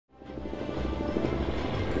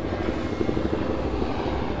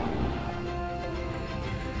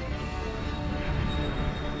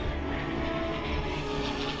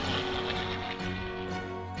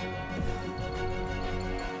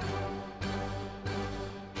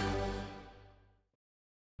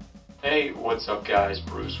Hey, what's up guys?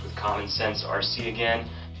 Bruce with Common Sense RC again.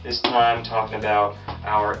 This time talking about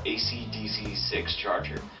our ACDC-6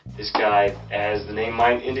 charger. This guy, as the name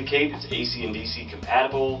might indicate, it's AC and DC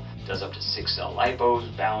compatible, does up to 6 cell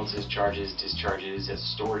lipos, balances, charges, discharges as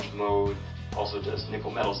storage mode, also does nickel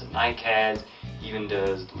metals and NiCads, even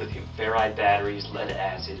does lithium ferrite batteries, lead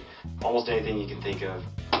acid, almost anything you can think of,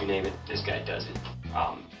 you name it, this guy does it.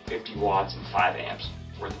 50 watts and 5 amps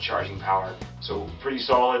worth of charging power, so pretty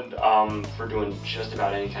solid for doing just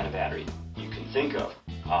about any kind of battery you can think of.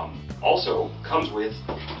 Also comes with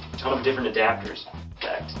a ton of different adapters. In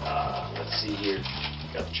fact, let's see here,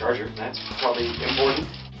 got the charger, that's probably important.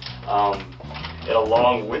 And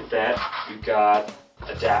along with that, we've got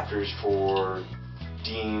adapters for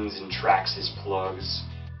Deans and Traxxas plugs,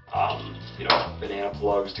 banana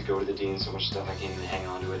plugs to go to the Deans, so much stuff I can't even hang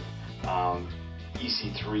on to it.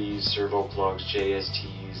 EC3s, servo plugs,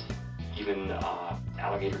 JSTs, even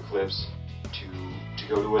alligator clips to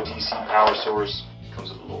go to a DC power source.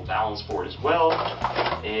 Comes with a little balance board as well,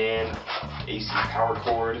 and AC power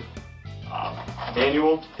cord,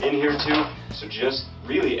 manual in here too. So just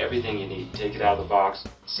really everything you need. Take it out of the box,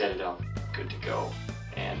 set it up, good to go,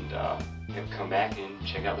 and come back and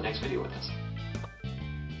check out the next video with us.